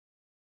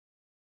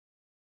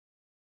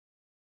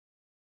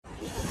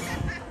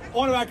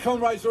One of our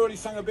comrades already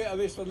sang a bit of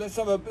this, but let's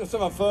have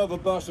a further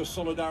burst of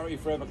solidarity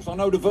forever, because I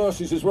know the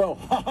verses as well.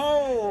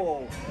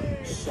 Ho-ho!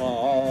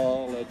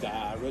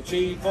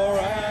 Solidarity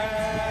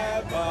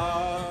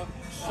forever.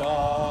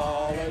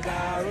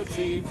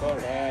 Solidarity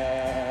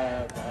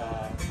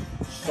forever.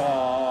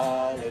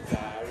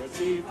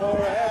 Solidarity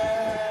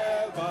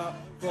forever.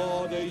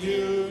 For the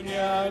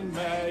union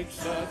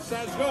makes us.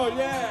 Sounds good,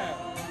 yeah.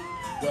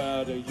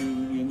 Where the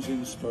union's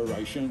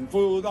inspiration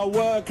through the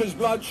workers'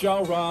 blood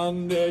shall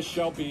run, there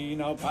shall be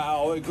no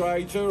power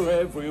greater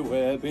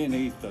everywhere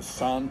beneath the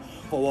sun.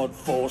 For what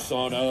force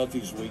on earth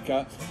is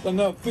weaker than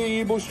the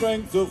feeble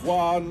strength of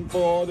one?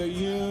 For the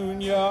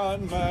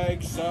union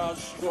makes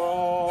us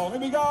strong.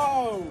 Here we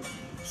go!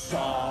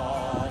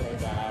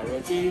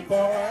 Solidarity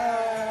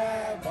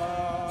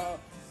forever.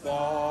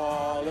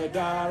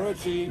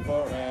 Solidarity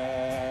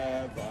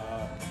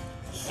forever.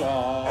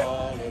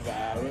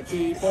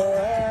 Solidarity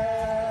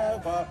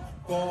forever,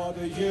 for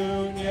the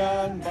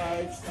union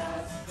makes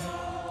us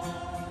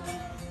strong.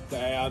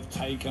 They have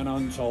taken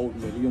untold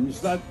millions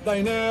that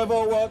they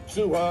never worked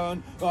to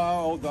earn.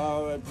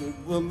 Although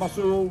the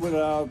muscle with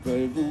our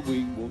bravery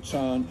we will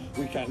turn.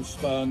 We can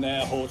spurn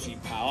their haughty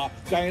power,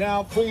 gain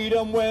our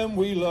freedom when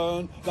we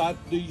learn that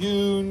the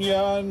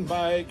union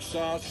makes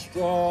us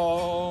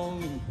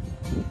strong.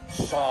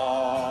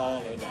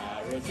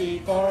 Solidarity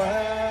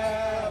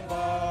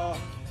forever.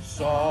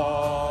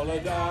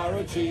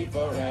 Solidarity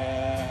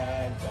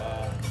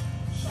forever.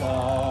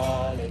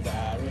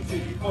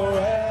 Solidarity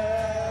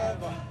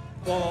forever.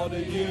 For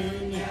the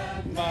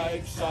union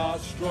makes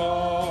us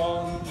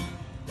strong.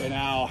 In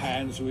our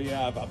hands we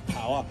have a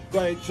power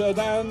greater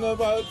than the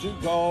road to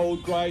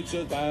gold,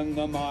 greater than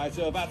the might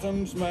of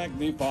atoms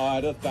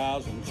magnified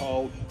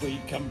 1,000-fold. We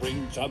can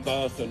bring to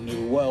birth a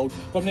new world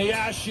from the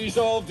ashes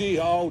of the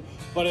old,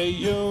 for the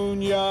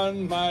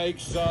union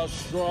makes us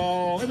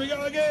strong. Here we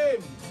go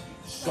again!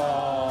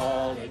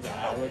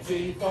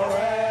 Solidarity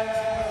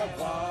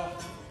forever.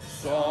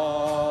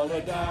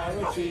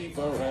 Solidarity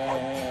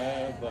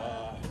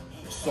forever.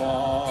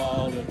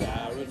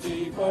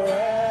 Solidarity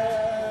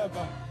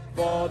forever.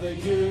 For the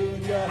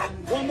union.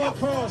 One more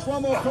chorus,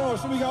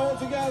 here we go all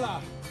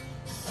together.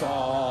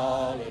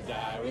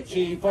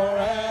 Solidarity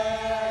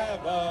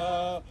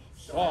forever.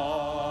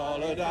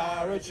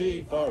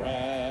 Solidarity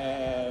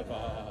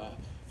forever.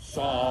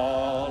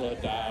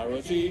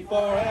 Solidarity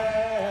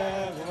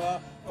forever.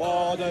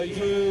 For the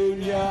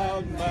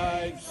union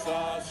makes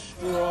us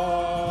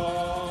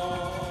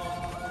strong.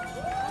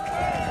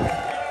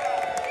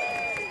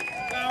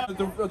 Now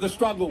the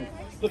struggle,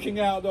 looking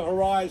out the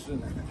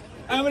horizon.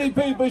 How many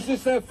people, is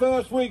this their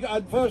first day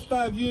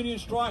of union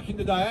striking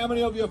today? How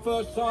many of you are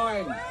first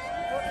time?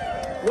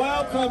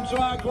 Welcome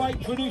to our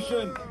great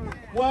tradition.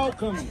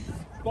 Welcome.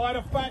 By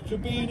the fact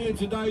of being here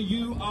today,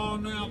 you are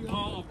now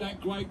part of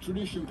that great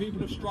tradition. People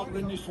have struggled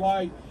in this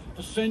way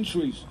for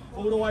centuries,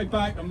 all the way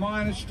back to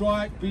miners'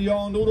 strike,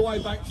 beyond, all the way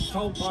back to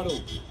Toll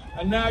Puddle.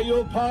 And now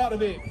you're part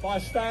of it by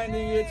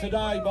standing here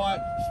today, by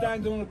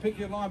standing on the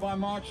picket line, by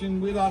marching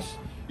with us.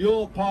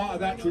 You're part of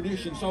that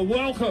tradition. So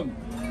welcome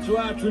to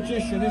our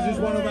tradition. This is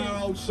one of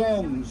our old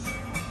songs.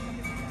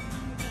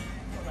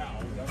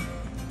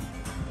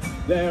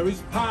 There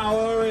is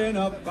power in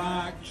a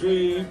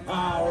factory,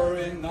 power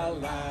in the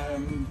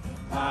land,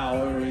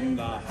 power in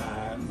the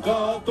hand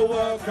of the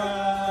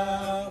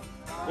worker.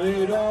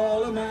 It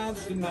all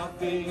amounts to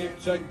nothing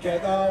if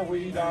together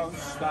we don't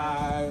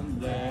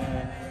stand.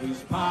 There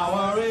is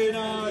power in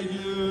a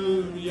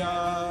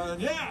union.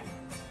 Yeah!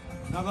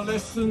 Now the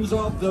lessons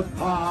of the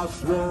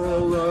past were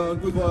all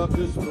learned with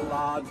workers'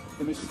 blood.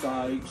 The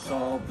mistakes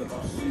of the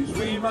bosses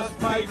we must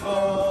pay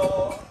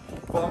for.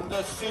 From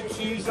the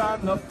cities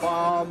and the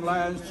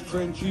farmlands to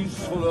trenches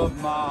full of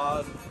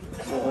mud.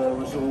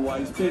 War has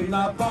always been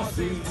the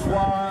boss's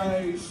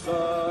way,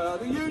 sir.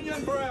 The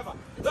union forever!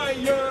 The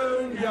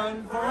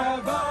union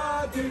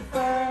forever,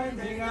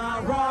 defending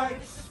our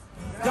rights.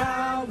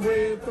 Down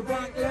with the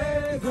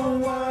Bragg, the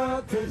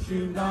workers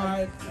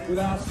unite. With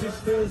our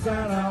sisters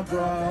and our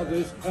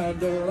brothers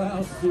and all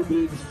our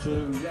siblings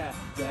too. Yeah,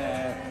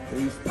 there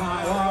is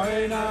power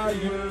in our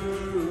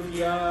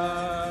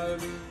union.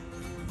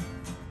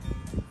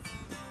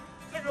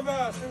 Second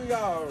verse, here we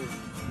go.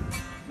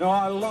 Now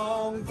I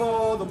long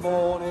for the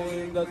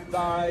morning that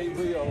they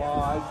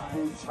realise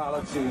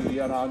brutality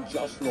and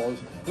unjust laws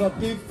that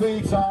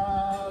defeat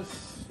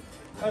us.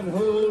 And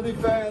who'll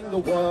defend the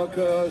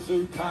workers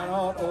who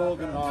cannot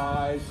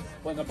organise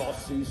when the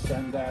bosses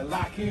send their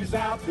lackeys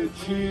out to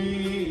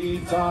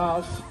cheat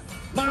us?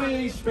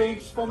 Money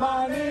speaks for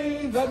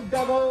money, the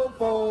devil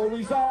for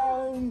his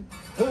own.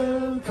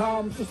 Who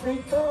comes to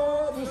speak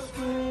for the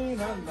skin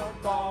and the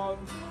bone?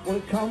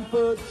 Will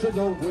comfort to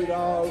the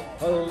widow,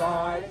 a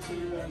light to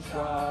the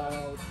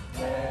child.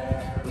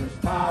 There is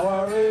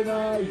power in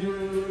a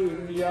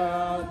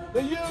union.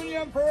 The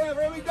union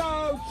forever, here we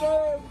go,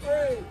 2,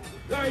 3.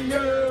 The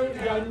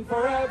union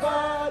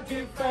forever,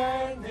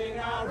 defending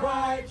our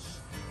rights.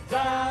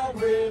 Down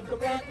with the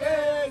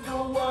Bragg, the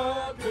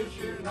workers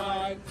unite.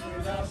 unite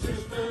with our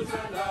sisters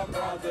and our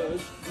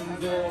brothers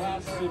and all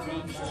our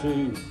siblings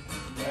too.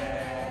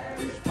 There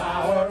is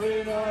power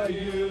in a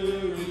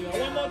union.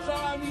 One more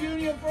time,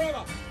 union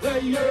forever.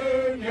 The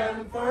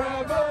union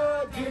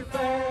forever,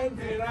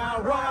 defending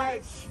our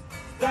rights.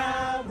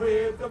 Down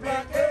with the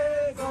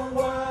blackheads and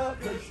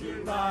workers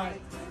unite.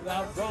 With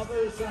our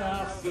brothers and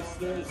our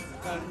sisters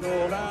and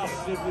all our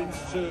siblings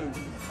too.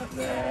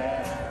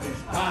 There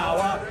is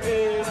power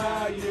in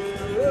our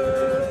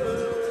union.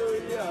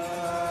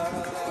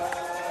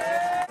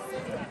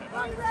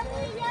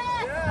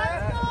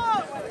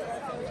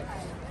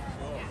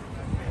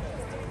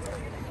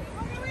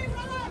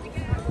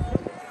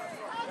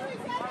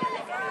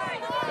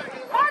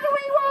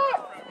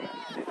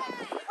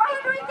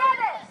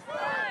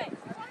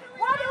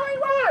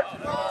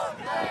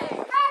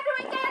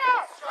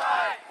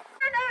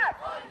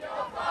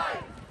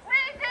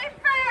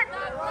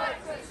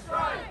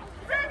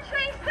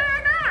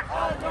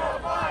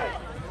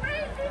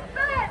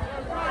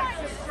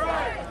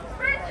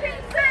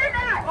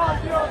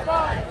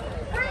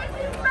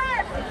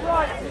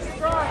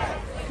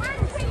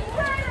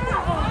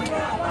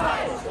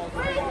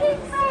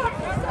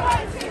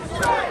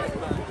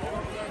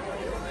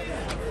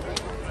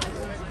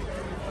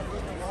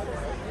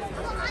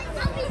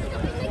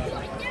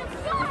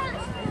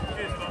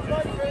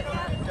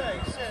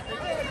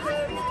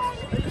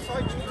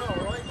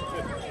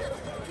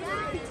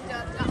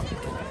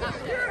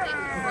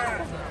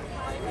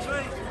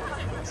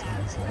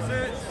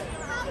 Sit.